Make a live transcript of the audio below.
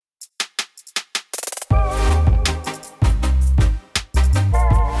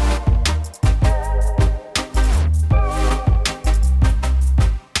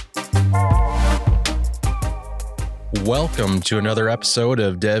Welcome to another episode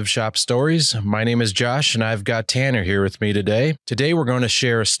of DevShop Stories. My name is Josh, and I've got Tanner here with me today. Today, we're going to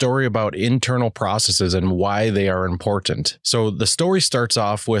share a story about internal processes and why they are important. So the story starts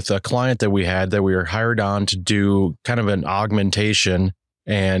off with a client that we had that we were hired on to do kind of an augmentation,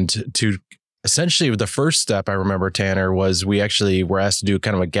 and to essentially the first step, I remember, Tanner, was we actually were asked to do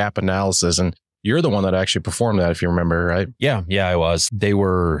kind of a gap analysis, and you're the one that actually performed that, if you remember, right? Yeah, I was. They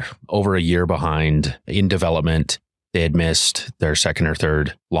were over a year behind in development. They had missed their second or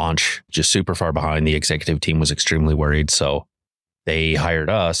third launch, just super far behind. The executive team was extremely worried. So they hired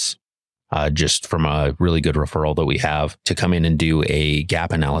us just from a really good referral that we have to come in and do a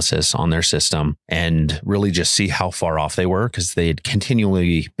gap analysis on their system and really just see how far off they were, because they had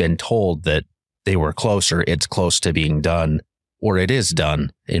continually been told that they were close, or it's close to being done, or it is done,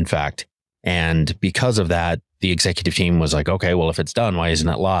 in fact. And because of that, the executive team was like, okay, well, if it's done, why isn't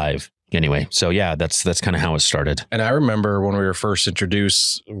it live? Anyway, so yeah, that's kind of how it started. And I remember when we were first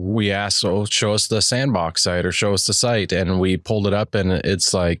introduced, we asked, "Oh, show us the sandbox site or show us the site," and we pulled it up, and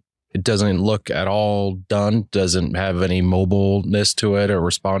it's like it doesn't look at all done, doesn't have any mobileness to it or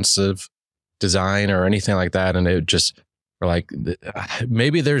responsive design or anything like that, and it just we're like,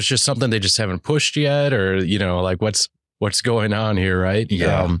 maybe there's just something they just haven't pushed yet, or like what's going on here, right?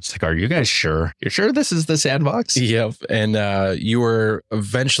 Yeah. It's like, are you guys sure? You're sure this is the sandbox? Yep. And you were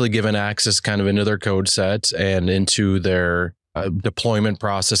eventually given access kind of into their code set and into their deployment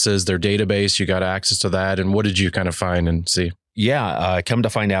processes, their database. You got access to that. And what did you kind of find and see? Yeah, come to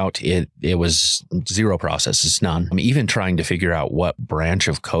find out, it was zero processes, none. Even trying to figure out what branch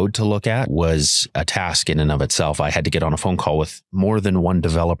of code to look at was a task in and of itself. I had to get on a phone call with more than one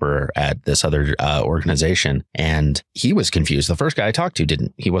developer at this other organization, and he was confused. The first guy I talked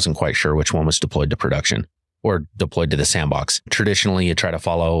to he wasn't quite sure which one was deployed to production or deployed to the sandbox. Traditionally, you try to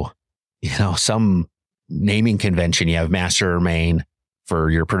follow, some naming convention. You have master or main for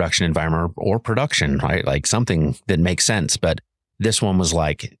your production environment or production, right? Like something that makes sense. But this one was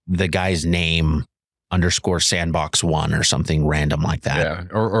like the guy's name _ sandbox one or something random like that.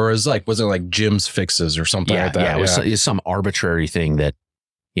 Yeah. Or was it like Jim's fixes or something like that? Yeah. It was some arbitrary thing that,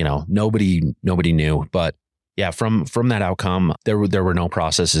 nobody knew. But yeah, from that outcome, there were no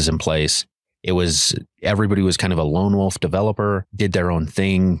processes in place. Everybody was kind of a lone wolf developer, did their own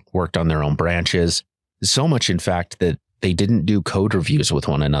thing, worked on their own branches. So much, in fact, that they didn't do code reviews with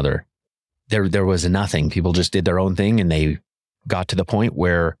one another. There was nothing. People just did their own thing, and they got to the point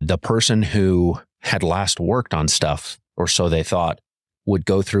where the person who had last worked on stuff, or so they thought, would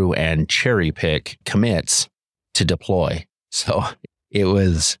go through and cherry pick commits to deploy. So it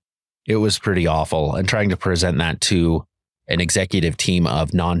was pretty awful. And trying to present that to an executive team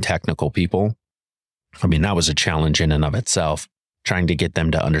of non-technical people, that was a challenge in and of itself. Trying to get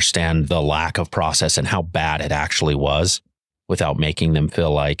them to understand the lack of process and how bad it actually was without making them feel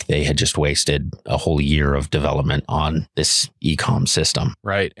like they had just wasted a whole year of development on this e-com system.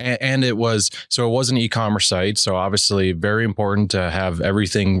 Right. And it was an e-commerce site. So obviously very important to have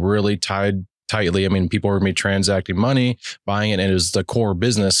everything really tied tightly. People were going to be transacting money, buying it, and it was the core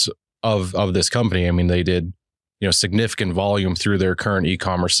business of this company. They did, significant volume through their current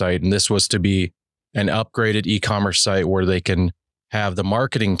e-commerce site. And this was to be an upgraded e-commerce site where they can have the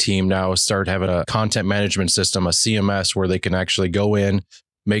marketing team now start having a content management system, a CMS, where they can actually go in,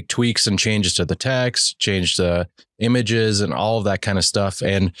 make tweaks and changes to the text, change the images and all of that kind of stuff.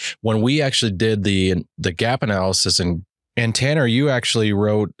 And when we actually did the gap analysis, and Tanner, you actually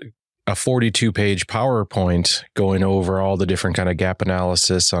wrote a 42-page PowerPoint going over all the different kind of gap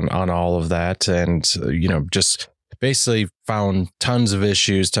analysis on all of that. And, just basically found tons of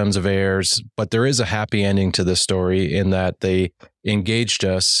issues, tons of errors, but there is a happy ending to this story in that they engaged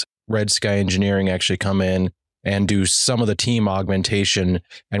us. Red Sky Engineering actually come in and do some of the team augmentation,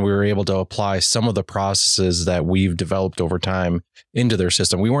 and we were able to apply some of the processes that we've developed over time into their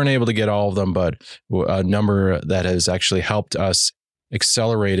system. We weren't able to get all of them, but a number that has actually helped us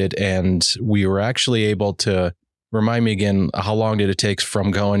accelerate it, and we were actually able to. Remind me again, how long did it take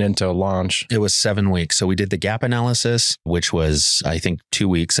from going into launch? It was 7 weeks. So we did the gap analysis, which was, I think, 2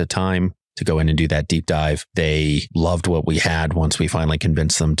 weeks at a time to go in and do that deep dive. They loved what we had once we finally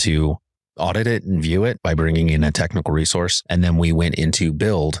convinced them to audit it and view it by bringing in a technical resource. And then we went into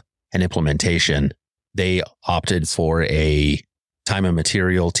build and implementation. They opted for a time and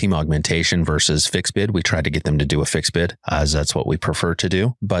material team augmentation versus fixed bid. We tried to get them to do a fixed bid, as that's what we prefer to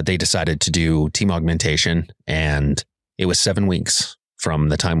do, but they decided to do team augmentation, and it was 7 weeks from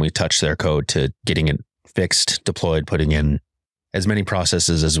the time we touched their code to getting it fixed, deployed, putting in as many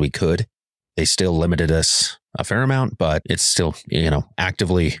processes as we could. They still limited us a fair amount, but it's still,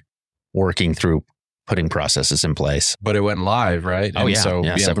 actively working through putting processes in place. But it went live, right? Oh, And yeah. so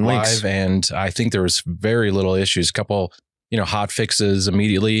Yeah, we 7 went weeks. live, and I think there was very little issues. Couple, hot fixes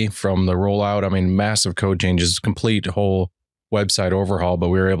immediately from the rollout. I mean, massive code changes, complete whole website overhaul, but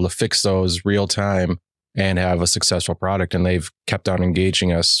we were able to fix those real time and have a successful product. And they've kept on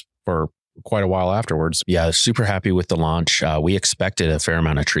engaging us for quite a while afterwards. Yeah, super happy with the launch. We expected a fair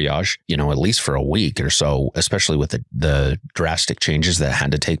amount of triage, at least for a week or so, especially with the drastic changes that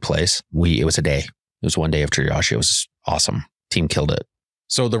had to take place. It was a day. It was 1 day of triage. It was awesome. Team killed it.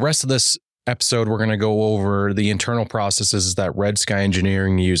 So the rest of this episode, we're going to go over the internal processes that Red Sky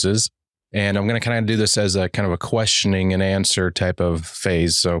Engineering uses. And I'm going to kind of do this as a kind of a questioning and answer type of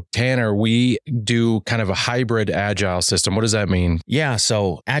phase. So Tanner, we do kind of a hybrid agile system. What does that mean? Yeah.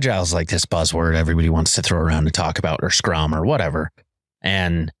 So agile is like this buzzword everybody wants to throw around and talk about, or Scrum or whatever.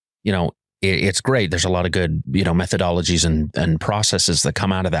 And, it's great. There's a lot of good, methodologies and processes that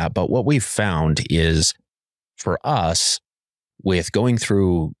come out of that. But what we've found is for us, with going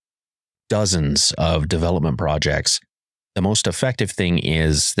through dozens of development projects, the most effective thing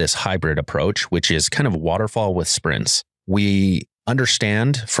is this hybrid approach, which is kind of waterfall with sprints. We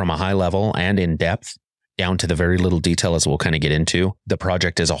understand from a high level and in depth down to the very little detail, as we'll kind of get into, the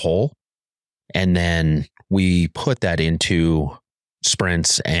project as a whole. And then we put that into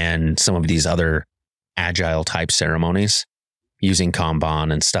sprints and some of these other agile type ceremonies using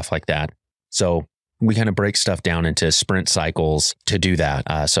Kanban and stuff like that. So we kind of break stuff down into sprint cycles to do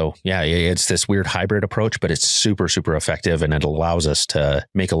that. So yeah, it's this weird hybrid approach, but it's super, super effective, and it allows us to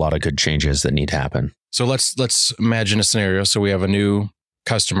make a lot of good changes that need to happen. So let's imagine a scenario. So we have a new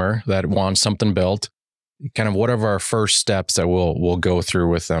customer that wants something built. Kind of what are our first steps that we'll go through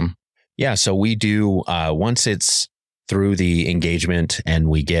with them? Yeah, so we do, once it's through the engagement and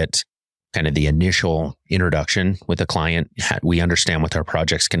we get kind of the initial introduction with the client, we understand what our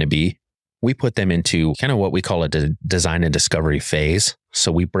project's going to be. We put them into kind of what we call a design and discovery phase.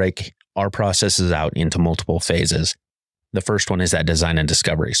 So we break our processes out into multiple phases. The first one is that design and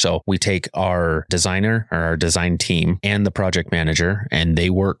discovery. So we take our designer or our design team and the project manager, and they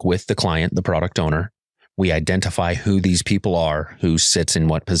work with the client, the product owner. We identify who these people are, who sits in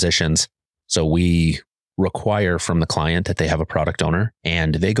what positions. So we require from the client that they have a product owner,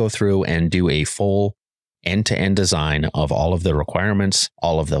 and they go through and do a full end-to-end design of all of the requirements,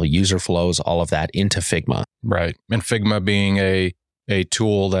 all of the user flows, all of that into Figma. Right. And Figma being a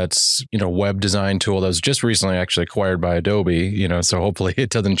tool that's, web design tool that was just recently actually acquired by Adobe, so hopefully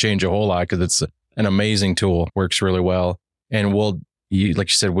it doesn't change a whole lot because it's an amazing tool, works really well. And like you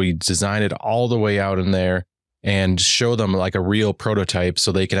said, we design it all the way out in there and show them like a real prototype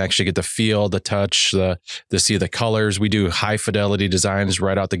so they can actually get the feel, the touch, the see the colors. We do high fidelity designs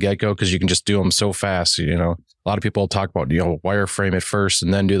right out the get-go because you can just do them so fast. A lot of people talk about, wireframe it first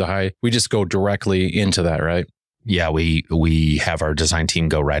and then do the high. We just go directly into that, right? Yeah, we have our design team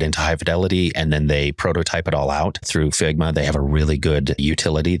go right into high fidelity, and then they prototype it all out through Figma. They have a really good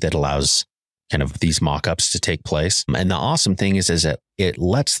utility that allows kind of these mock-ups to take place. And the awesome thing is that it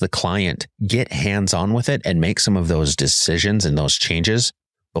lets the client get hands-on with it and make some of those decisions and those changes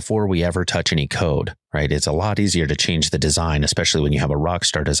before we ever touch any code, right? It's a lot easier to change the design, especially when you have a rock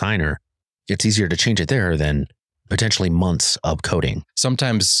star designer. It's easier to change it there than potentially months of coding.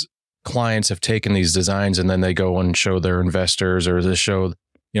 Sometimes clients have taken these designs and then they go and show their investors or they show,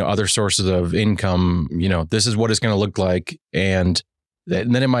 other sources of income, this is what it's going to look like. And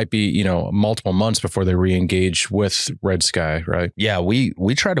then it might be, multiple months before they re-engage with Red Sky, right? Yeah, we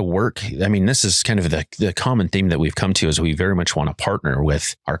try to work. I mean, this is kind of the common theme that we've come to is we very much want to partner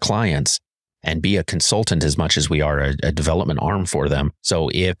with our clients and be a consultant as much as we are a development arm for them. So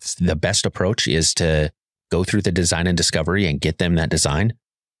if the best approach is to go through the design and discovery and get them that design,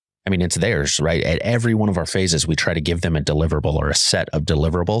 I mean, it's theirs, right? At every one of our phases, we try to give them a deliverable or a set of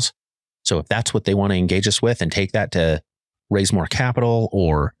deliverables. So if that's what they want to engage us with and take that to raise more capital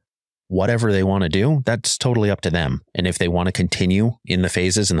or whatever they want to do, that's totally up to them. And if they want to continue in the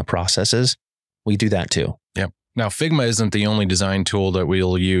phases and the processes, we do that too. Yeah. Now, Figma isn't the only design tool that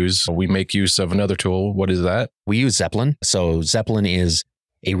we'll use. We make use of another tool. What is that? We use Zeppelin. So Zeppelin is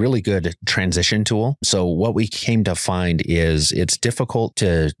a really good transition tool. So what we came to find is it's difficult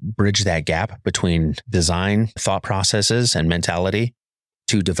to bridge that gap between design, thought processes, and mentality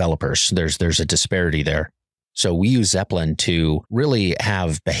to developers. There's a disparity there. So we use Zeppelin to really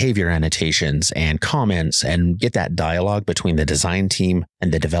have behavior annotations and comments and get that dialogue between the design team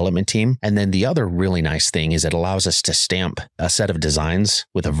and the development team. And then the other really nice thing is it allows us to stamp a set of designs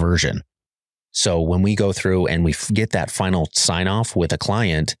with a version. So when we go through and we get that final sign off with a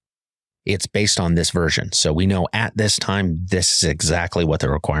client, it's based on this version. So we know at this time, this is exactly what the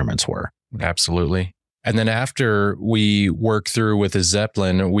requirements were. Absolutely. And then after we work through with the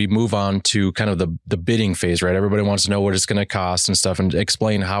Zeppelin, we move on to kind of the bidding phase, right? Everybody wants to know what it's going to cost and stuff, and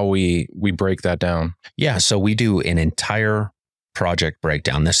explain how we break that down. Yeah. So we do an entire project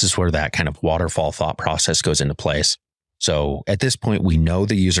breakdown. This is where that kind of waterfall thought process goes into place. So at this point, we know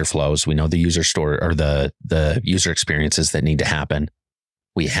the user flows, we know the user story or the user experiences that need to happen.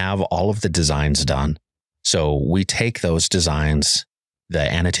 We have all of the designs done. So we take those designs, the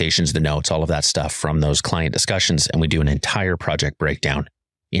annotations, the notes, all of that stuff from those client discussions, and we do an entire project breakdown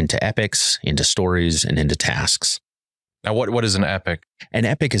into epics, into stories, and into tasks. Now, what is an epic? An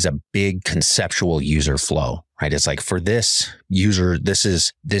epic is a big conceptual user flow, right? It's like for this user, this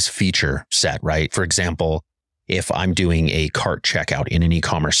is this feature set, right? For example, if I'm doing a cart checkout in an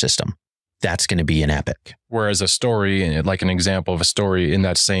e-commerce system, that's going to be an epic. Whereas a story, like an example of a story in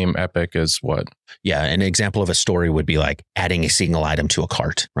that same epic is what? Yeah, an example of a story would be like adding a single item to a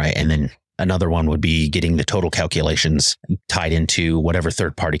cart, right? And then another one would be getting the total calculations tied into whatever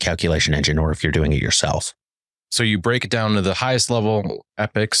third-party calculation engine, or if you're doing it yourself. So you break it down to the highest level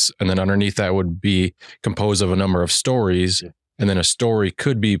epics, and then underneath that would be composed of a number of stories. And then a story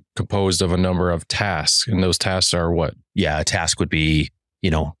could be composed of a number of tasks. And those tasks are what? Yeah, a task would be,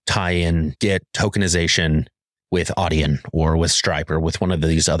 tie in, get tokenization with Audion or with Stripe or with one of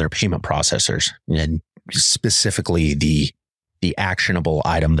these other payment processors. And specifically the actionable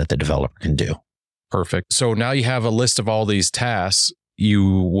item that the developer can do. Perfect. So now you have a list of all these tasks. You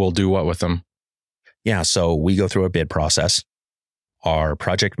will do what with them? Yeah, so we go through a bid process. Our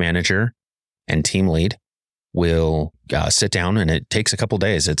project manager and team lead will sit down, and it takes a couple of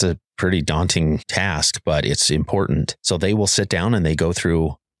days. It's a pretty daunting task, but it's important. So they will sit down and they go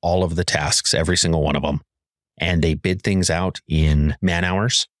through all of the tasks, every single one of them, and they bid things out in man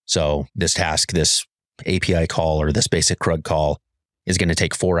hours. So this task, this API call or this basic CRUD call is going to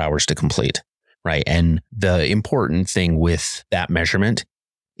take 4 hours to complete, right? And the important thing with that measurement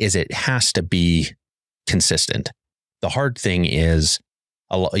is it has to be consistent. The hard thing is,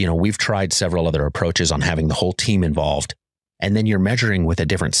 we've tried several other approaches on having the whole team involved, and then you're measuring with a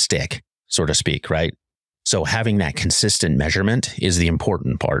different stick, so to speak, right? So having that consistent measurement is the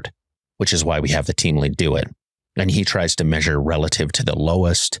important part, which is why we have the team lead do it. And he tries to measure relative to the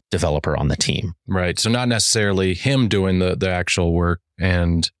lowest developer on the team. Right. So not necessarily him doing the actual work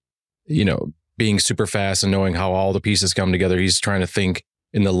and, being super fast and knowing how all the pieces come together. He's trying to think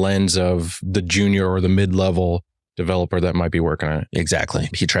in the lens of the junior or the mid-level developer that might be working on it. Exactly.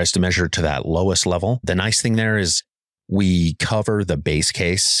 He tries to measure to that lowest level. The nice thing there is we cover the base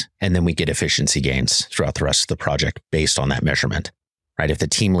case and then we get efficiency gains throughout the rest of the project based on that measurement, right? If the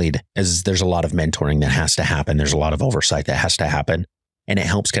team lead there's a lot of mentoring that has to happen. There's a lot of oversight that has to happen, and it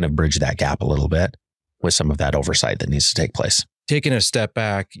helps kind of bridge that gap a little bit with some of that oversight that needs to take place. Taking a step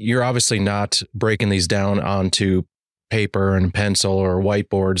back, you're obviously not breaking these down onto paper and pencil or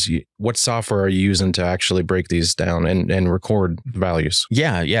whiteboards. What software are you using to actually break these down and record values?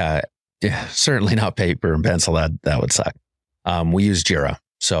 Yeah. Certainly not paper and pencil. That would suck. We use Jira.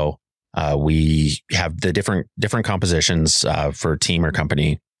 So we have the different compositions for team or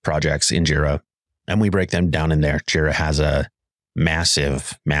company projects in Jira, and we break them down in there. Jira has a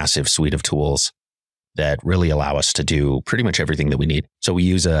massive suite of tools that really allow us to do pretty much everything that we need. So we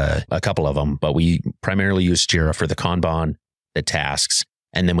use a couple of them, but we primarily use Jira for the Kanban, the tasks,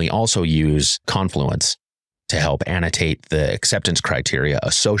 and then we also use Confluence to help annotate the acceptance criteria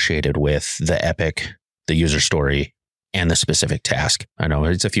associated with the epic, the user story, and the specific task. I know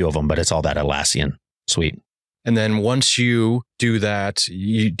it's a few of them, but it's all that Atlassian suite. And then once you do that, do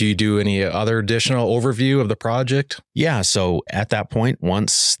you do any other additional overview of the project? Yeah. So at that point,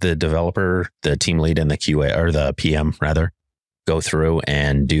 once the developer, the team lead, and the QA or the PM rather go through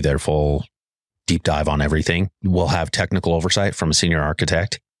and do their full deep dive on everything, we'll have technical oversight from a senior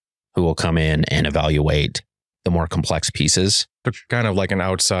architect who will come in and evaluate the more complex pieces. So kind of like an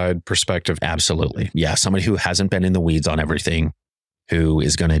outside perspective. Absolutely. Yeah. Somebody who hasn't been in the weeds on everything, who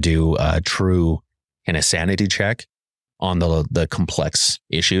is going to do a true and a sanity check on the complex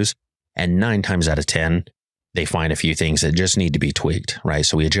issues. And 9 times out of 10, they find a few things that just need to be tweaked, right?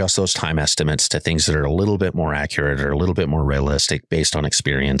 So we adjust those time estimates to things that are a little bit more accurate or a little bit more realistic based on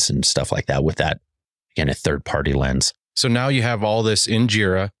experience and stuff like that with that, again, a third-party lens. So now you have all this in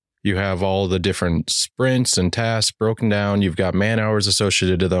Jira. You have all the different sprints and tasks broken down. You've got man hours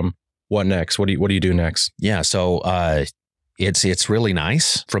associated to them. What next? What do you do next? Yeah. So it's really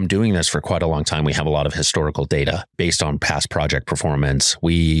nice. From doing this for quite a long time, we have a lot of historical data based on past project performance.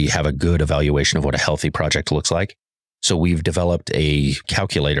 We have a good evaluation of what a healthy project looks like. So we've developed a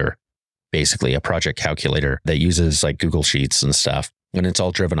calculator, basically a project calculator that uses like Google Sheets and stuff And it's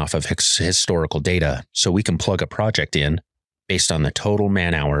all driven off of historical data. So we can plug a project in based on the total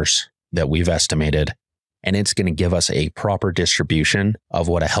man hours that we've estimated. And it's going to give us a proper distribution of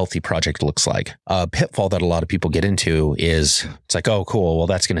what a healthy project looks like. A pitfall that a lot of people get into is it's like, oh, cool. Well,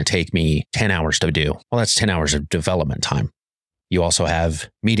 that's going to take me 10 hours to do. Well, that's 10 hours of development time. You also have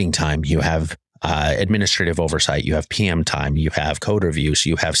meeting time. You have administrative oversight. You have PM time. You have code reviews.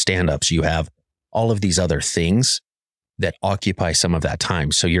 You have stand-ups. You have all of these other things that occupy some of that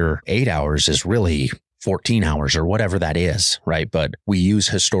time. So your 8 hours is really 14 hours or whatever that is, right? But we use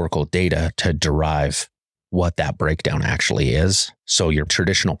historical data to derive what that breakdown actually is. So your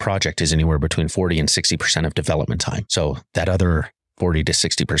traditional project is anywhere between 40 and 60% of development time. So that other 40 to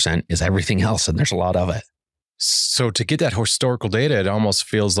 60% is everything else, and there's a lot of it. So to get that historical data, it almost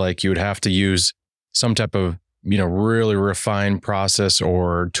feels like you would have to use some type of, really refined process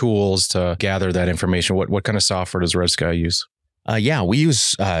or tools to gather that information. What kind of software does Red Sky use? We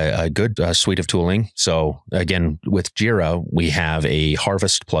use a good suite of tooling. So again, with Jira, we have a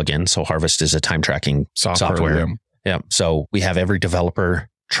Harvest plugin. So Harvest is a time tracking software. Yeah. So we have every developer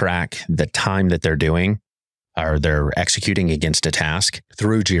track the time that they're doing or they're executing against a task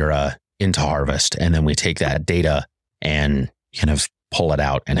through Jira into Harvest. And then we take that data and kind of pull it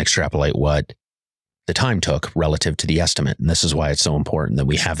out and extrapolate what the time took relative to the estimate. And this is why it's so important that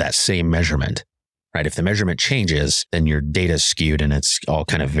we have that same measurement. Right. If the measurement changes, then your data is skewed and it's all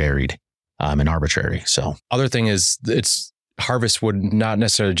kind of varied and arbitrary. So other thing is Harvest would not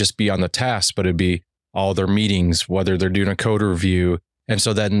necessarily just be on the task, but it'd be all their meetings, whether they're doing a code review. And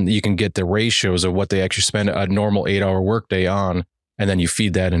so then you can get the ratios of what they actually spend a normal 8-hour workday on. And then you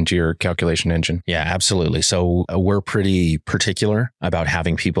feed that into your calculation engine. Yeah, absolutely. So we're pretty particular about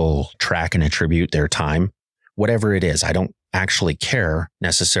having people track and attribute their time, whatever it is. I don't actually care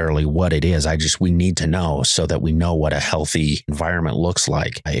necessarily what it is. We need to know so that we know what a healthy environment looks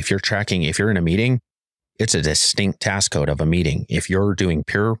like. If you're in a meeting, it's a distinct task code of a meeting. If you're doing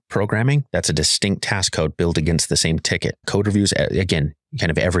pure programming, that's a distinct task code built against the same ticket. Code reviews, again, kind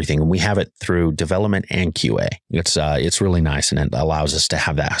of everything. And we have it through development and QA. It's really nice. And it allows us to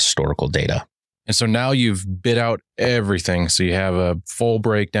have that historical data. And so now you've bid out everything. So you have a full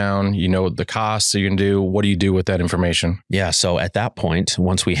breakdown, the costs you can do. What do you do with that information? Yeah. So at that point,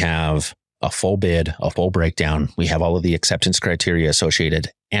 once we have a full bid, a full breakdown, we have all of the acceptance criteria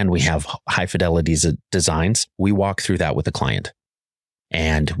associated, and we have high fidelity designs. We walk through that with the client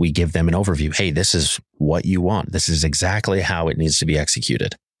and we give them an overview. Hey, this is what you want. This is exactly how it needs to be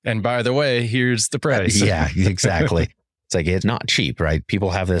executed. And by the way, here's the price. Yeah, exactly. It's like, it's not cheap, right?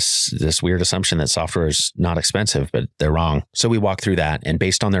 People have this weird assumption that software is not expensive, but they're wrong. So we walk through that, and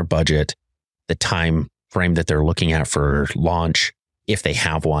based on their budget, the time frame that they're looking at for launch, if they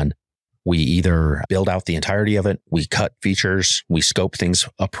have one, we either build out the entirety of it, we cut features, we scope things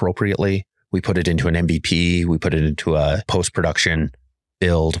appropriately, we put it into an MVP, we put it into a post-production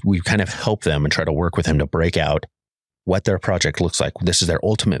build. We kind of help them and try to work with them to break out what their project looks like. This is their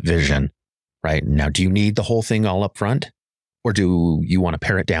ultimate vision, right? Now, do you need the whole thing all up front? Or do you want to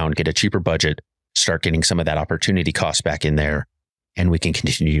pare it down, get a cheaper budget, start getting some of that opportunity cost back in there, and we can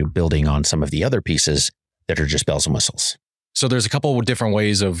continue building on some of the other pieces that are just bells and whistles? So there's a couple of different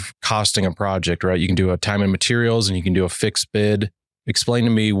ways of costing a project, right? You can do a time and materials, and you can do a fixed bid. Explain to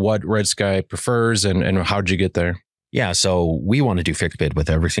me what Red Sky prefers and how'd you get there? Yeah, so we want to do fixed bid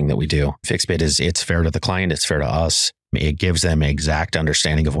with everything that we do. Fixed bid it's fair to the client, it's fair to us. It gives them an exact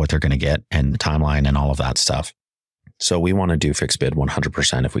understanding of what they're going to get and the timeline and all of that stuff. So we want to do fixed bid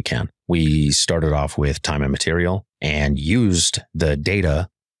 100% if we can. We started off with time and material and used the data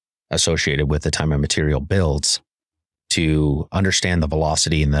associated with the time and material builds to understand the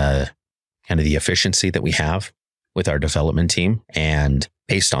velocity and the kind of the efficiency that we have with our development team. And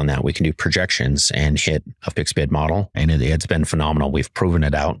based on that, we can do projections and hit a fixed bid model. And it's been phenomenal. We've proven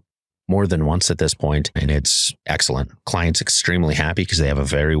it out more than once at this point, and it's excellent. Clients extremely happy because they have a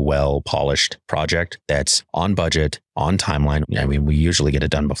very well polished project that's on budget, on timeline. I mean, we usually get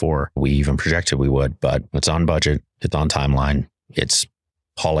it done before we even projected we would, but it's on budget, it's on timeline, it's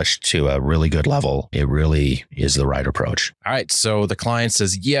polished to a really good level. It really is the right approach. All right. So the client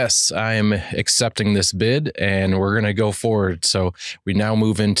says, yes, I'm accepting this bid and we're going to go forward. So we now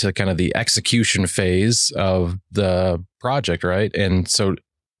move into kind of the execution phase of the project, right? And so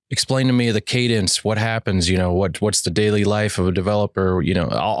explain to me the cadence, what happens, what's the daily life of a developer,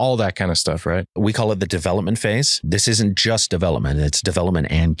 all that kind of stuff, right? We call it the development phase. This isn't just development, it's development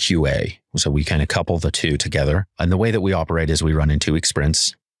and QA. So we kind of couple the two together. And the way that we operate is we run in 2-week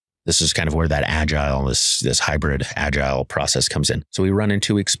sprints. This is kind of where that agile, this hybrid agile process comes in. So we run in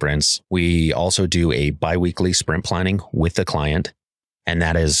 2-week sprints. We also do a bi-weekly sprint planning with the client. And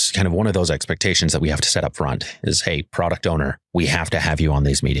that is kind of one of those expectations that we have to set up front is, hey, product owner, we have to have you on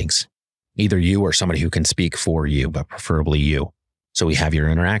these meetings. Either you or somebody who can speak for you, but preferably you. So we have your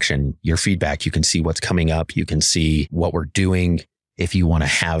interaction, your feedback. You can see what's coming up. You can see what we're doing. If you want to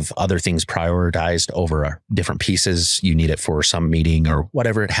have other things prioritized over different pieces, you need it for some meeting or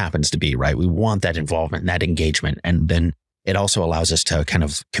whatever it happens to be, right? We want that involvement, that engagement. And then it also allows us to kind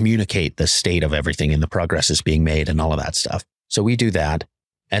of communicate the state of everything and the progress is being made and all of that stuff. So we do that.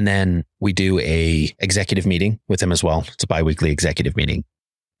 And then we do a executive meeting with them as well. It's a biweekly executive meeting.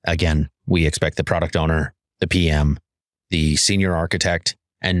 Again, we expect the product owner, the PM, the senior architect,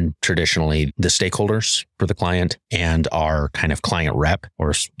 and traditionally the stakeholders for the client and our kind of client rep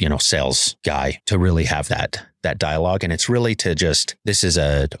or, sales guy to really have that dialogue. And it's really to just, this is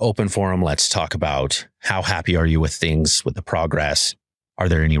an open forum. Let's talk about how happy are you with things, with the progress? Are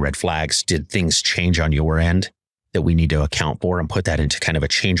there any red flags? Did things change on your end that we need to account for and put that into kind of a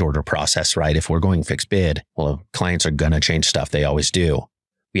change order process, right? If we're going fixed bid, well, clients are going to change stuff. They always do.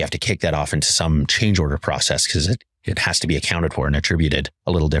 We have to kick that off into some change order process because it has to be accounted for and attributed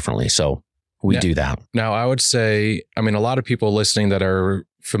a little differently. So we do that. Now, I would say, a lot of people listening that are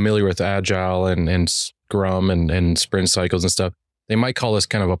familiar with Agile and Scrum and sprint cycles and stuff, they might call this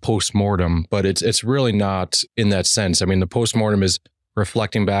kind of a post-mortem, but it's really not in that sense. The post-mortem is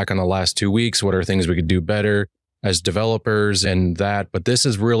reflecting back on the last 2 weeks. What are things we could do better as developers and that? But this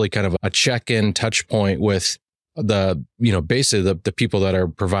is really kind of a check-in touch point with basically the people that are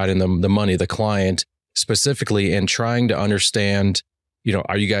providing them the money, the client specifically, and trying to understand,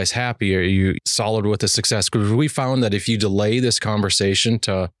 are you guys happy? Are you solid with the success? Because we found that if you delay this conversation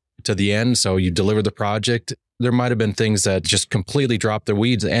to the end, so you deliver the project, there might have been things that just completely dropped the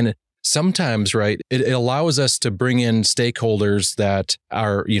weeds. And sometimes, right, it allows us to bring in stakeholders that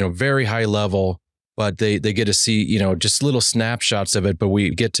are, very high level, but they get to see, just little snapshots of it. But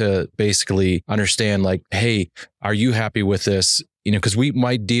we get to basically understand like, hey, are you happy with this? Because we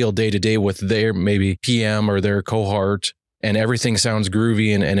might deal day to day with their maybe PM or their cohort and everything sounds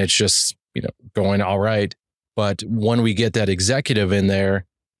groovy and it's just, going all right. But when we get that executive in there,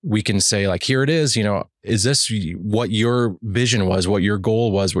 we can say like, here it is, is this what your vision was, what your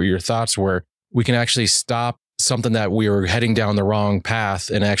goal was, what your thoughts were? We can actually stop something that we were heading down the wrong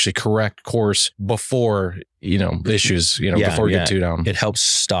path and actually correct course before, issues, before we get too down. It helps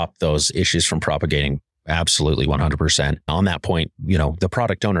stop those issues from propagating. Absolutely. 100%. On that point, the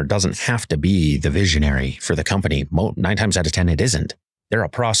product owner doesn't have to be the visionary for the company. 9 times out of 10, it isn't. They're a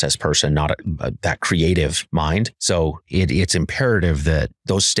process person, not that creative mind. So it's imperative that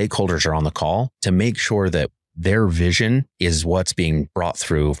those stakeholders are on the call to make sure that their vision is what's being brought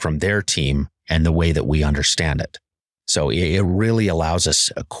through from their team and the way that we understand it. So it really allows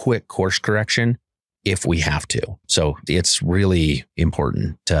us a quick course correction if we have to. So it's really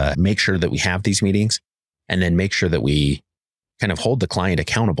important to make sure that we have these meetings and then make sure that we kind of hold the client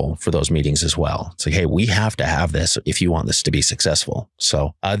accountable for those meetings as well. It's like, hey, we have to have this if you want this to be successful.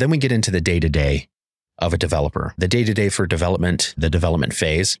 So then we get into the day-to-day of a developer. The day-to-day for development, the development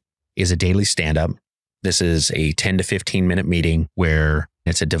phase is a daily stand-up. This is a 10 to 15 minute meeting where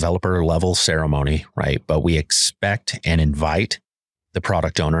it's a developer level ceremony, right? But we expect and invite the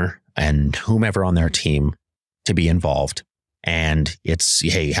product owner and whomever on their team to be involved. And it's,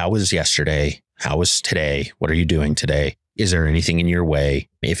 hey, how was yesterday? How was today? What are you doing today? Is there anything in your way?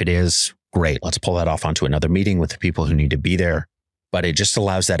 If it is, great. Let's pull that off onto another meeting with the people who need to be there. But it just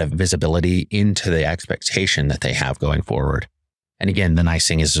allows that visibility into the expectation that they have going forward. And again, the nice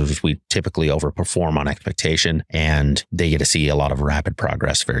thing is we typically overperform on expectation and they get to see a lot of rapid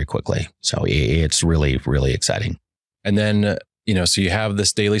progress very quickly. So it's really, really exciting. And then, so you have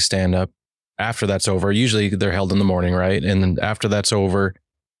this daily stand-up. After that's over, usually they're held in the morning, right? And then after that's over,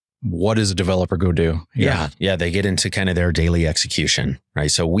 what does a developer go do? Yeah. They get into kind of their daily execution,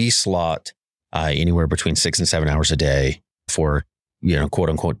 right? So we slot anywhere between 6 and 7 hours a day for, quote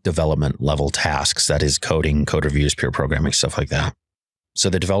unquote, development level tasks. That is coding, code reviews, peer programming, stuff like that. So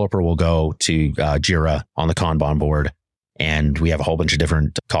the developer will go to Jira on the Kanban board, and we have a whole bunch of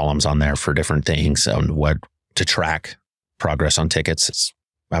different columns on there for different things on what to track progress on tickets. It's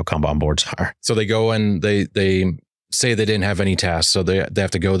how Kanban boards are. So they go and they say they didn't have any tasks. So they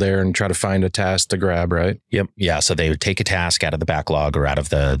have to go there and try to find a task to grab, right? Yep. Yeah. So they would take a task out of the backlog or out of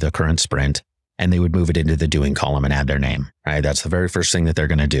the current sprint, and they would move it into the doing column and add their name, right? That's the very first thing that they're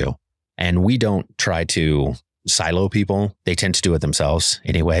going to do. And we don't try to silo people. They tend to do it themselves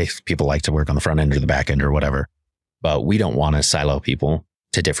anyway. People like to work on the front end or the back end or whatever, but we don't want to silo people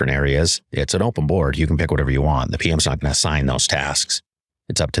to different areas. It's an open board. You can pick whatever you want. The PM's not going to assign those tasks.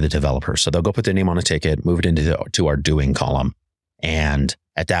 It's up to the developer. So they'll go put their name on a ticket, move it into our doing column, And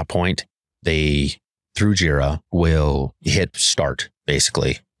at that point, they, through Jira, will hit start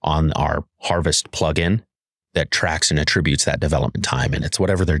basically on our Harvest plugin that tracks and attributes that development time. And it's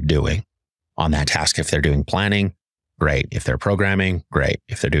whatever they're doing on that task. If they're doing planning, great. If they're programming, great.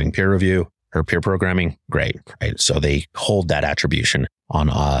 If they're doing peer review or peer programming, great. Right. So they hold that attribution on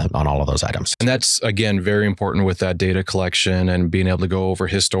all of those items. And that's, again, very important with that data collection and being able to go over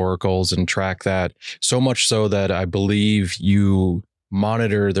historicals and track that. So much so that I believe you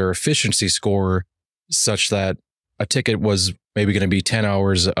monitor their efficiency score such that a ticket was maybe going to be 10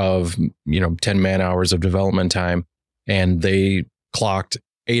 hours of, 10 man hours of development time, and they clocked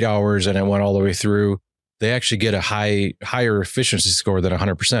 8 hours and it went all the way through. They actually get a higher efficiency score than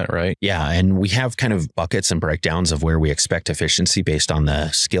 100%, right? Yeah. And we have kind of buckets and breakdowns of where we expect efficiency based on the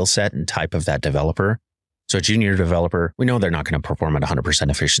skill set and type of that developer. So a junior developer, we know they're not going to perform at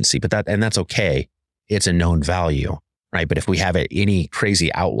 100% efficiency, but that's okay. It's a known value, right? But if we have any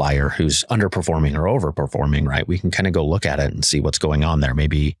crazy outlier who's underperforming or overperforming, right, we can kind of go look at it and see what's going on there.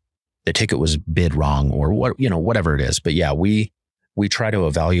 Maybe the ticket was bid wrong or whatever it is. But yeah, we try to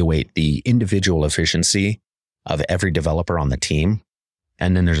evaluate the individual efficiency of every developer on the team.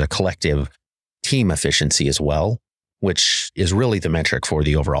 And then there's a collective team efficiency as well, which is really the metric for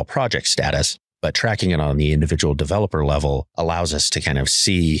the overall project status. But tracking it on the individual developer level allows us to kind of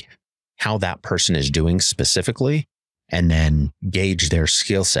see how that person is doing specifically and then gauge their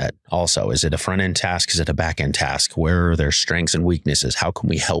skill set also. Is it a front-end task? Is it a back-end task? Where are their strengths and weaknesses? How can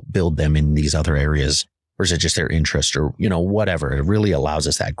we help build them in these other areas? Or is it just their interest or, whatever? It really allows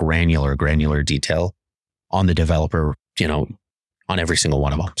us that granular detail on the developer, on every single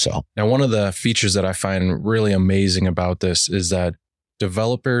one of them. So now one of the features that I find really amazing about this is that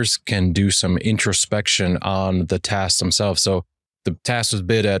developers can do some introspection on the tasks themselves. So the task was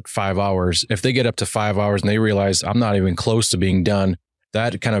bid at 5 hours. If they get up to 5 hours and they realize I'm not even close to being done,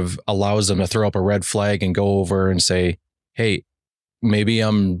 that kind of allows them to throw up a red flag and go over and say, hey, maybe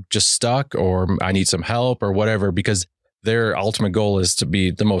I'm just stuck or I need some help or whatever, because their ultimate goal is to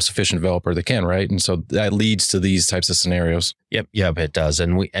be the most efficient developer they can, right? And so that leads to these types of scenarios. Yep, it does.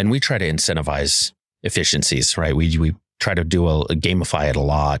 And we try to incentivize efficiencies, right? We try to gamify it a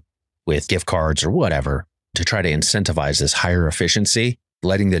lot with gift cards or whatever to try to incentivize this higher efficiency,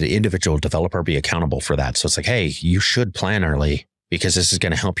 letting the individual developer be accountable for that. So it's like, hey, you should plan early because this is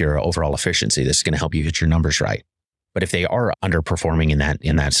going to help your overall efficiency. This is going to help you hit your numbers right. But if they are underperforming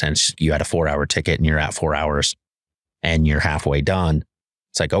in that sense, you had a 4-hour ticket and you're at 4 hours and you're halfway done.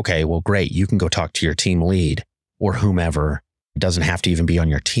 It's like, okay, well, great. You can go talk to your team lead or whomever. It doesn't have to even be on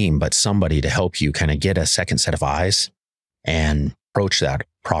your team, but somebody to help you kind of get a second set of eyes and approach that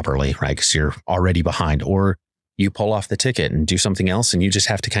properly, right? Because you're already behind, or you pull off the ticket and do something else. And you just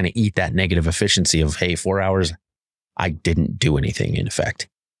have to kind of eat that negative efficiency of, hey, 4 hours, I didn't do anything in effect.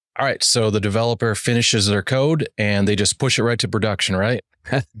 All right. So the developer finishes their code and they just push it right to production, right?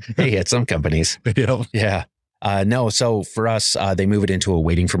 Hey, at some companies. Yeah. No. So for us, they move it into a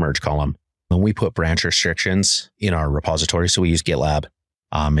waiting for merge column. When we put branch restrictions in our repository, so we use GitLab,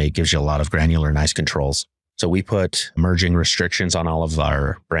 it gives you a lot of granular, nice controls. So we put merging restrictions on all of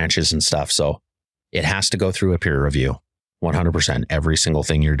our branches and stuff. So it has to go through a peer review. 100%. Every single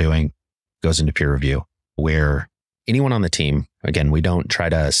thing you're doing goes into peer review, where anyone on the team, again, we don't try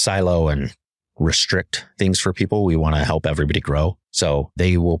to silo and restrict things for people. We want to help everybody grow. So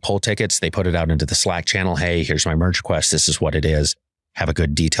they will pull tickets. They put it out into the Slack channel. Hey, here's my merge request. This is what it is. Have a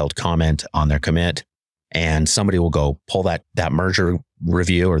good detailed comment on their commit. And somebody will go pull that merger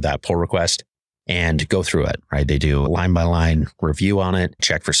review or that pull request and go through it, right? They do a line by line review on it,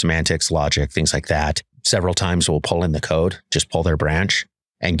 check for semantics, logic, things like that. Several times we'll pull in the code, just pull their branch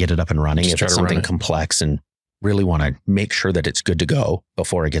and get it up and running. If it's something complex and really want to make sure that it's good to go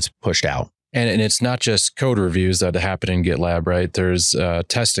before it gets pushed out. And it's not just code reviews that happen in GitLab, right? There's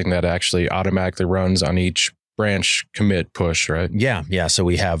testing that actually automatically runs on each branch commit push, right? Yeah. So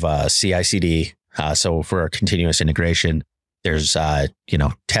we have CI/CD. So for our continuous integration, there's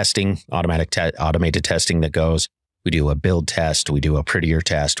testing, automated testing that goes. We do a build test. We do a prettier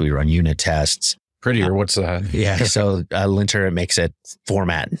test. We run unit tests. Prettier? What's that? Yeah. So linter, it makes it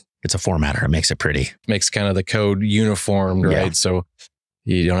format. It's a formatter. It makes it pretty. Makes kind of the code uniform, right? Yeah. So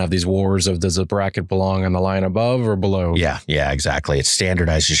you don't have these wars of does the bracket belong on the line above or below? Yeah, exactly. It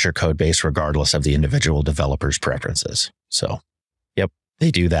standardizes your code base regardless of the individual developer's preferences. So, yep, they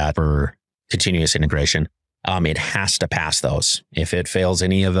do that for continuous integration. It has to pass those. If it fails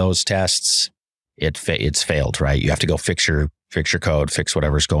any of those tests, it's failed, right? You have to go fix your code, fix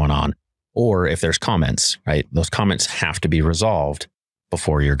whatever's going on. Or if there's comments, right? Those comments have to be resolved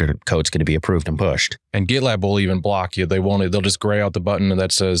before your code's going to be approved and pushed. And GitLab will even block you. They'll just gray out the button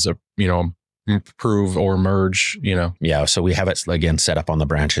that says, approve or merge, Yeah. So we have it again set up on the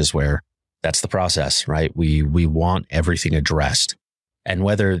branches where that's the process, right? We want everything addressed. And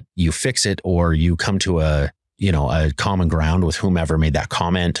whether you fix it or you come to a common ground with whomever made that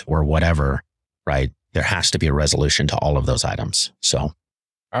comment or whatever, right? There has to be a resolution to all of those items. So,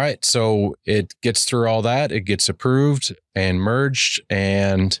 all right. So it gets through all that. It gets approved and merged.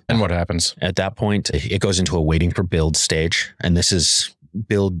 And what happens? At that point, it goes into a waiting for build stage. And this is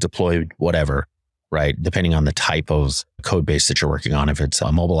build, deploy, whatever, right? Depending on the type of code base that you're working on. If it's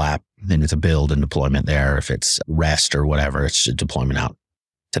a mobile app, then it's a build and deployment there. If it's REST or whatever, it's a deployment out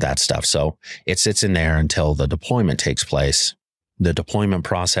to that stuff. So it sits in there until the deployment takes place. The deployment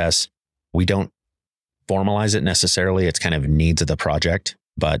process, we don't formalize it necessarily. It's kind of needs of the project,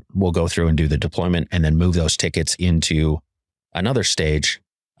 but we'll go through and do the deployment and then move those tickets into another stage,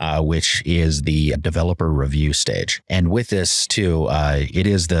 which is the developer review stage. And with this too, it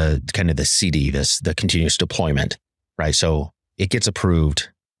is the kind of the CD, the continuous deployment, right? So it gets approved,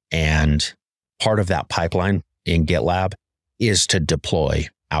 and part of that pipeline in GitLab is to deploy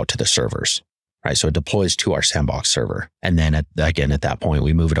out to the servers, right? So it deploys to our sandbox server. And then at that point,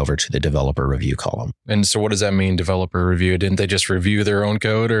 we move it over to the developer review column. And so what does that mean, developer review? Didn't they just review their own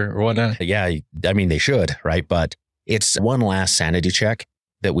code or whatnot? Yeah, I mean, they should, right? But it's one last sanity check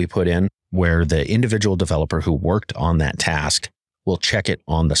that we put in where the individual developer who worked on that task will check it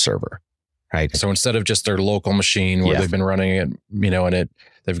on the server, right? So instead of just their local machine where they've been running it, and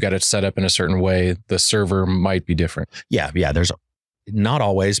they've got it set up in a certain way, the server might be different. Yeah. There's not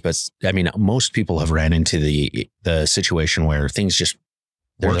always, but I mean, most people have ran into the situation where things just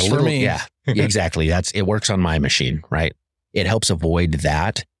works for me. Yeah, exactly. It works on my machine, right? It helps avoid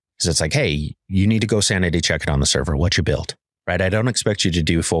that because it's like, hey, you need to go sanity check it on the server. What you built, right? I don't expect you to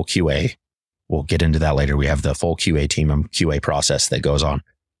do full QA. We'll get into that later. We have the full QA team and QA process that goes on,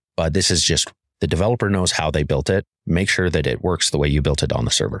 but this is just the developer knows how they built it. Make sure that it works the way you built it on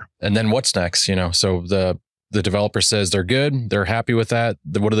the server. And then what's next? So the developer says they're good. They're happy with that.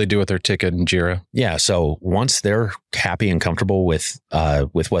 What do they do with their ticket in Jira? Yeah. So once they're happy and comfortable with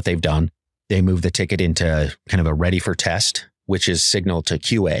what they've done, they move the ticket into kind of a ready for test, which is signaled to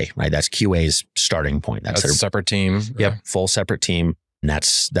QA, right? That's QA's starting point. That's their separate team. Yep. Full separate team. And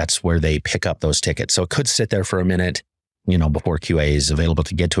that's where they pick up those tickets. So it could sit there for a minute, before QA is available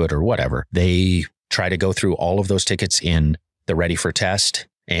to get to it or whatever. They try to go through all of those tickets in the ready for test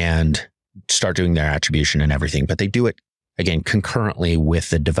and start doing their attribution and everything. But they do it, again, concurrently with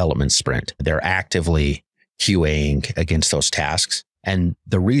the development sprint. They're actively QAing against those tasks. And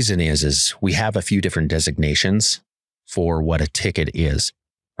the reason is we have a few different designations for what a ticket is,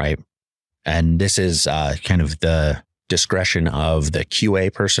 right? And this is kind of the discretion of the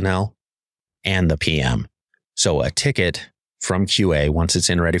QA personnel and the PM. So a ticket from QA, once it's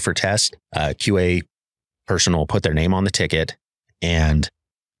in ready for test, QA person will put their name on the ticket and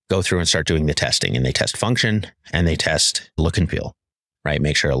go through and start doing the testing. And they test function and they test look and feel, right?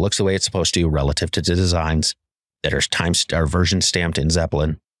 Make sure it looks the way it's supposed to relative to the designs that are version stamped in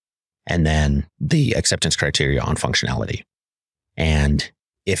Zeppelin, and then the acceptance criteria on functionality. And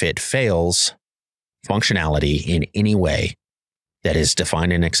if it fails functionality in any way that is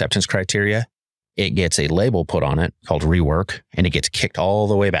defined in acceptance criteria, it gets a label put on it called rework, and it gets kicked all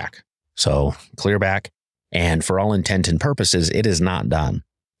the way back. So clear back. And for all intent and purposes, it is not done.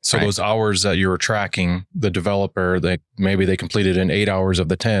 So those hours that you were tracking, the developer, maybe they completed in 8 hours of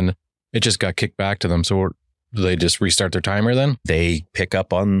the 10, it just got kicked back to them. So do they just restart their timer then? They pick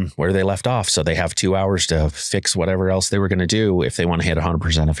up on where they left off. So they have 2 hours to fix whatever else they were going to do if they want to hit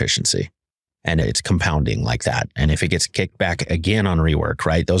 100% efficiency. And it's compounding like that. And if it gets kicked back again on rework,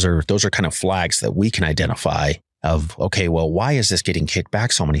 right? Those are kind of flags that we can identify of, okay, well, why is this getting kicked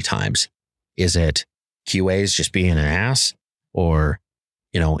back so many times? Is it QA's just being an ass? Or,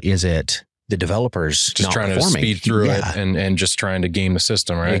 is it the developers just not trying performing? To speed through it and just trying to game the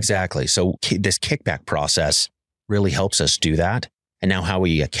system, right? Exactly. So this kickback process really helps us do that. And now how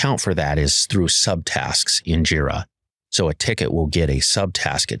we account for that is through subtasks in Jira. So a ticket will get a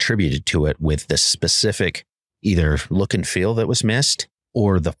subtask attributed to it with the specific either look and feel that was missed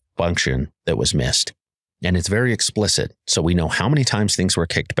or the function that was missed. And it's very explicit. So we know how many times things were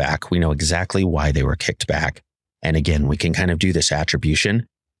kicked back. We know exactly why they were kicked back. And again, we can kind of do this attribution.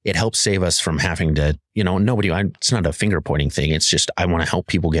 It helps save us from having to, it's not a finger pointing thing. It's just, I want to help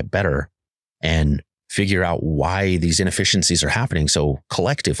people get better and figure out why these inefficiencies are happening. So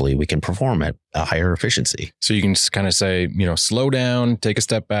collectively we can perform at a higher efficiency. So you can kind of say, slow down, take a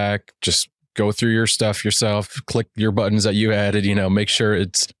step back, just go through your stuff yourself, click your buttons that you added, make sure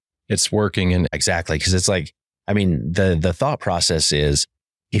it's working. And exactly. Cause it's like, I mean, the thought process is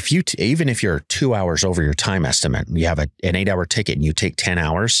even if you're 2 hours over your time estimate, you have an 8-hour ticket and you take 10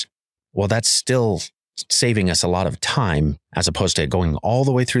 hours, well, that's still saving us a lot of time as opposed to going all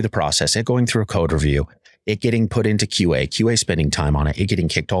the way through the process, it going through a code review, it getting put into QA spending time on it, it getting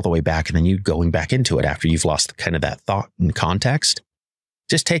kicked all the way back, and then you going back into it after you've lost kind of that thought and context.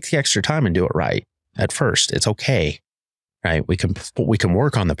 Just take the extra time and do it right at first. It's okay, right? We can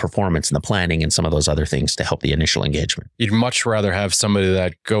work on the performance and the planning and some of those other things to help the initial engagement. You'd much rather have somebody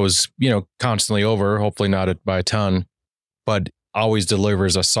that goes, constantly over, hopefully not by a ton, but always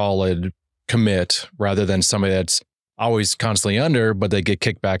delivers a solid commit rather than somebody that's always constantly under, but they get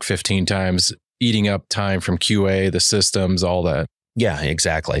kicked back 15 times, eating up time from QA, the systems, all that. Yeah,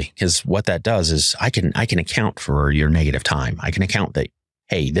 exactly. Because what that does is I can account for your negative time. I can account that,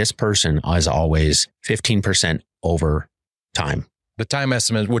 hey, this person is always 15% over time. The time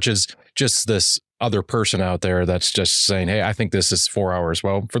estimate, which is just this other person out there that's just saying, hey, I think this is 4 hours.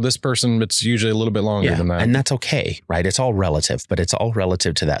 Well, for this person, it's usually a little bit longer than that. And that's okay, right? It's all relative, but it's all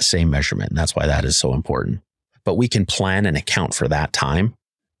relative to that same measurement. And that's why that is so important. But we can plan and account for that time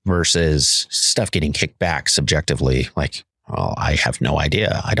versus stuff getting kicked back subjectively. Like, well, I have no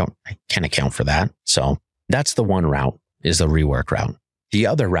idea. I can't account for that. So that's the one route, is the rework route. The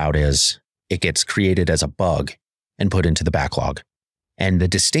other route is it gets created as a bug and put into the backlog. And the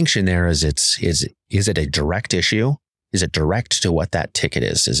distinction there is is it a direct issue? Is it direct to what that ticket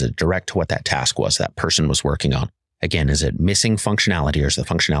is? Is it direct to what that task was that person was working on? Again, is it missing functionality, or is the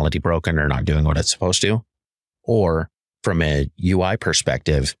functionality broken or not doing what it's supposed to? Or from a UI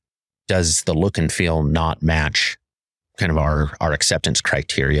perspective, does the look and feel not match kind of our acceptance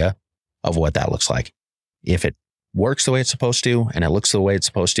criteria of what that looks like? If it works the way it's supposed to and it looks the way it's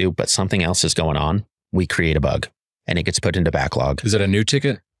supposed to, but something else is going on, we create a bug and it gets put into backlog. Is it a new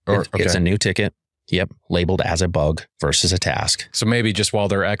ticket? It's a new ticket. Yep. Labeled as a bug versus a task. So maybe just while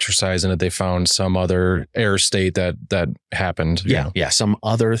they're exercising it, they found some other error state that happened. Yeah. Some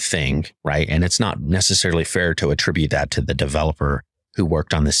other thing, right? And it's not necessarily fair to attribute that to the developer who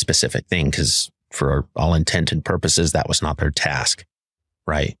worked on this specific thing, because for all intent and purposes, that was not their task,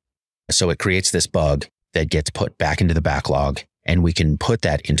 right? So it creates this bug that gets put back into the backlog, and we can put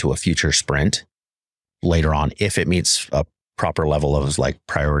that into a future sprint later on if it meets a proper level of like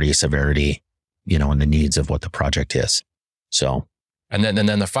priority, severity, and the needs of what the project is. So, and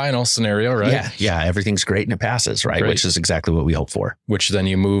then the final scenario, right? Yeah. Everything's great and it passes, right? Great. Which is exactly what we hope for. Which then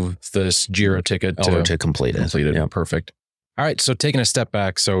you move this Jira ticket to complete it. Yeah. Perfect. All right. So taking a step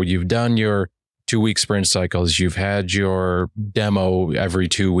back. So you've done your 2-week sprint cycles. You've had your demo every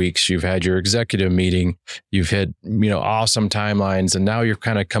 2 weeks. You've had your executive meeting. You've hit, awesome timelines. And now you're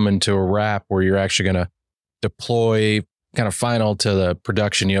kind of coming to a wrap where you're actually going to deploy kind of final to the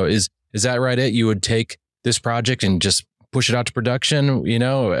production. Is that right? You would take this project and just push it out to production,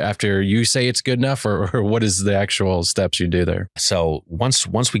 after you say it's good enough, or what is the actual steps you do there? So once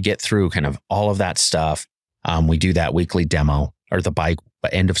we get through kind of all of that stuff, we do that weekly demo, or the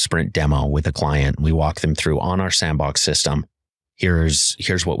end of sprint demo with the client. We walk them through on our sandbox system. Here's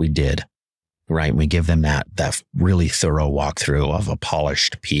what we did, right? We give them that really thorough walkthrough of a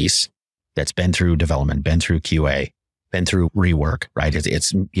polished piece that's been through development, been through QA, been through rework, right?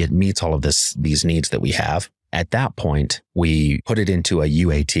 It meets all of these needs that we have. At that point, we put it into a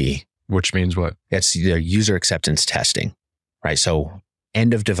UAT. Which means what? It's the user acceptance testing, right? So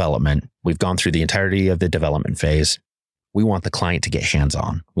end of development, we've gone through the entirety of the development phase. We want the client to get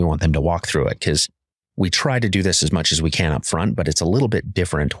hands-on. We want them to walk through it, because we try to do this as much as we can up front, but it's a little bit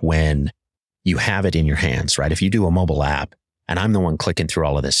different when you have it in your hands, right? If you do a mobile app and I'm the one clicking through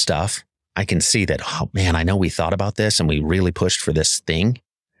all of this stuff, I can see that, oh man, I know we thought about this and we really pushed for this thing,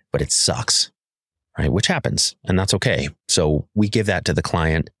 but it sucks, right? Which happens, and that's okay. So we give that to the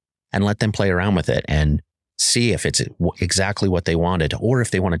client and let them play around with it and see if it's exactly what they wanted, or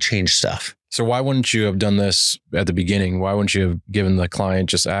if they want to change stuff. So why wouldn't you have done this at the beginning? Why wouldn't you have given the client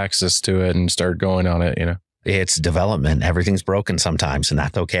just access to it and start going on it? It's development. Everything's broken sometimes, and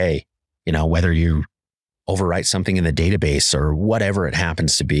that's okay. Whether you overwrite something in the database or whatever it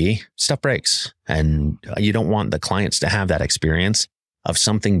happens to be, stuff breaks. And you don't want the clients to have that experience of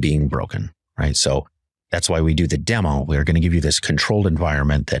something being broken, right? So that's why we do the demo. We're going to give you this controlled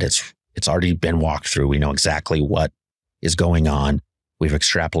environment that it's already been walked through. We know exactly what is going on. We've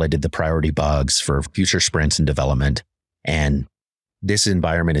extrapolated the priority bugs for future sprints and development. And this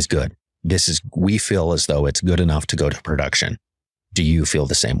environment is good. We feel as though it's good enough to go to production. Do you feel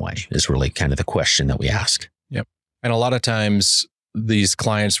the same way? Is really kind of the question that we ask. Yep. And a lot of times these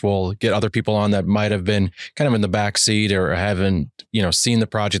clients will get other people on that might have been kind of in the back seat or haven't, seen the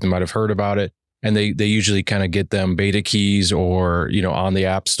project and might have heard about it. And they usually kind of get them beta keys or, on the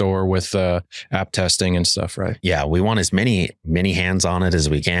app store with app testing and stuff, right? Yeah, we want as many hands on it as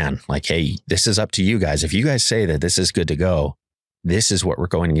we can. Like, hey, this is up to you guys. If you guys say that this is good to go, this is what we're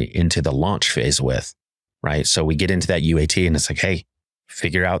going into the launch phase with, right? So we get into that UAT and it's like, hey,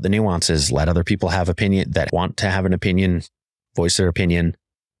 figure out the nuances. Let other people have opinion that want to have an opinion, voice their opinion.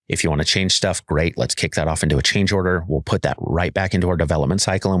 If you want to change stuff, great. Let's kick that off into a change order. We'll put that right back into our development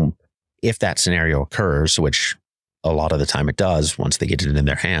cycle. And if that scenario occurs, which a lot of the time it does once they get it in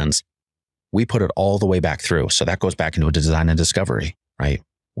their hands, we put it all the way back through. So that goes back into a design and discovery, right?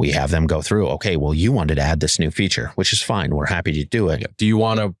 We have them go through, okay, well, you wanted to add this new feature, which is fine. We're happy to do it. Yeah. Do you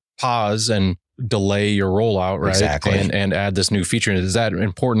want to pause and delay your rollout, right? Exactly. And add this new feature? Is that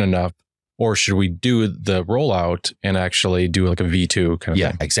important enough? Or should we do the rollout and actually do like a V2 kind of thing?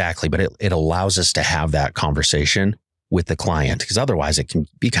 Yeah, exactly. But it allows us to have that conversation with the client, because otherwise it can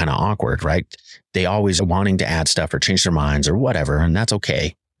be kind of awkward, right? They always are wanting to add stuff or change their minds or whatever, and that's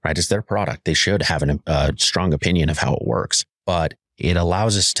okay, right? It's their product. They should have a strong opinion of how it works, but it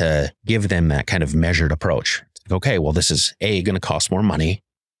allows us to give them that kind of measured approach. Okay, well, this is A, going to cost more money.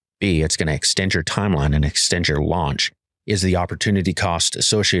 B, it's going to extend your timeline and extend your launch. Is the opportunity cost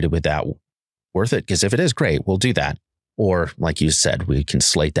associated with that worth it? Because if it is, great, we'll do that. Or like you said, we can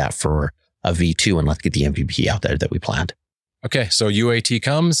slate that for a V2 and let's get the MVP out there that we planned. Okay, so UAT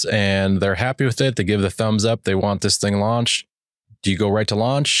comes and they're happy with it. They give the thumbs up. They want this thing launched. Do you go right to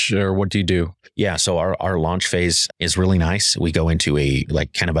launch or what do you do? Yeah, so our launch phase is really nice. We go into a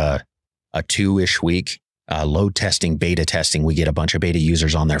 2-ish week load testing, beta testing. We get a bunch of beta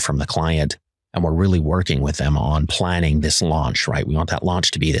users on there from the client and we're really working with them on planning this launch, right? We want that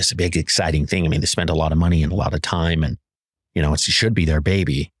launch to be this big, exciting thing. I mean, they spend a lot of money and a lot of time and, it should be their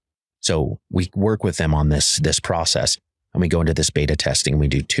baby. So we work with them on this process and we go into this beta testing. We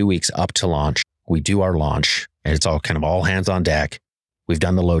do 2 weeks up to launch. We do our launch and it's all kind of all hands on deck. We've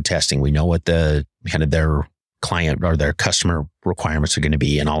done the load testing. We know what the kind of their client or their customer requirements are going to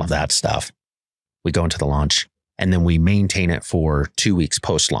be and all of that stuff. We go into the launch and then we maintain it for 2 weeks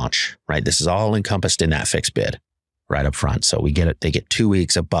post-launch, right? This is all encompassed in that fixed bid right up front. So we get it. They get 2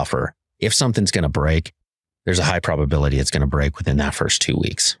 weeks of buffer. If something's going to break, there's a high probability it's going to break within that first 2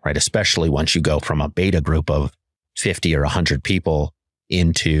 weeks, right? Especially once you go from a beta group of 50 or 100 people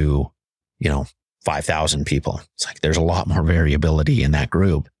into, 5,000 people. It's like there's a lot more variability in that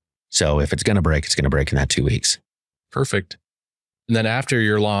group. So if it's going to break, it's going to break in that 2 weeks. Perfect. And then after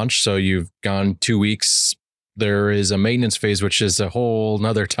your launch, so you've gone 2 weeks, there is a maintenance phase, which is a whole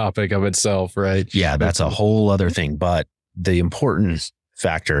nother topic of itself, right? Yeah, that's a whole other thing. But the important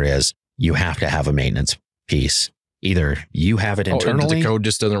factor is you have to have a maintenance piece. Either you have it internally. The code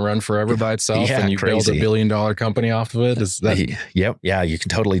just doesn't run forever by itself and you build $1 billion company off of it. Is that? Yep. Yeah. You can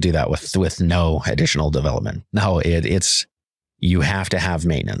totally do that with no additional development. No, it's, you have to have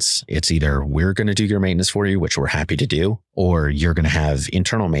maintenance. It's either we're going to do your maintenance for you, which we're happy to do, or you're going to have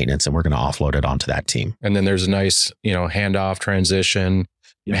internal maintenance and we're going to offload it onto that team. And then there's a nice, handoff transition,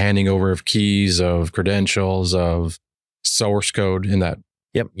 handing over of keys, of credentials, of source code in that.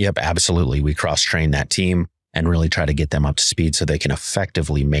 Yep. Absolutely. We cross-train that team and really try to get them up to speed so they can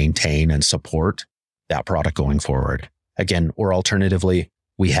effectively maintain and support that product going forward. Again, or alternatively,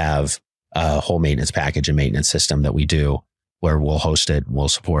 we have a whole maintenance package and maintenance system that we do where we'll host it, we'll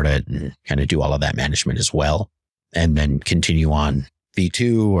support it and kind of do all of that management as well. And then continue on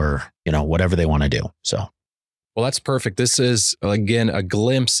V2 or, whatever they want to do. So. Well, that's perfect. This is, again, a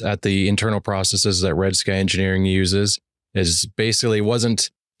glimpse at the internal processes that Red Sky Engineering uses. Is basically wasn't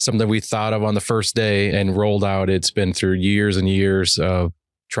something we thought of on the first day and rolled out. It's been through years and years of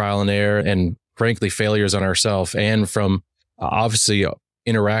trial and error and frankly failures on ourselves and from obviously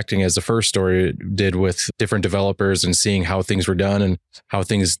interacting as the first story did with different developers and seeing how things were done and how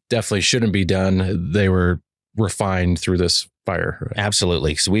things definitely shouldn't be done. They were refined through this fire.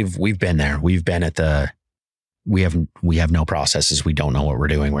 Absolutely. So we've been there. We've been at we have no processes. We don't know what we're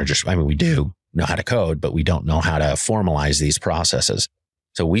doing. We do know how to code, but we don't know how to formalize these processes.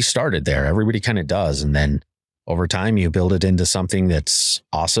 So we started there. Everybody kind of does. And then over time, you build it into something that's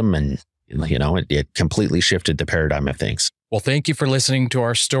awesome. And, it completely shifted the paradigm of things. Well, thank you for listening to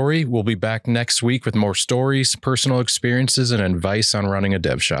our story. We'll be back next week with more stories, personal experiences, and advice on running a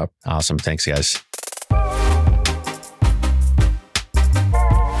dev shop. Awesome. Thanks, guys.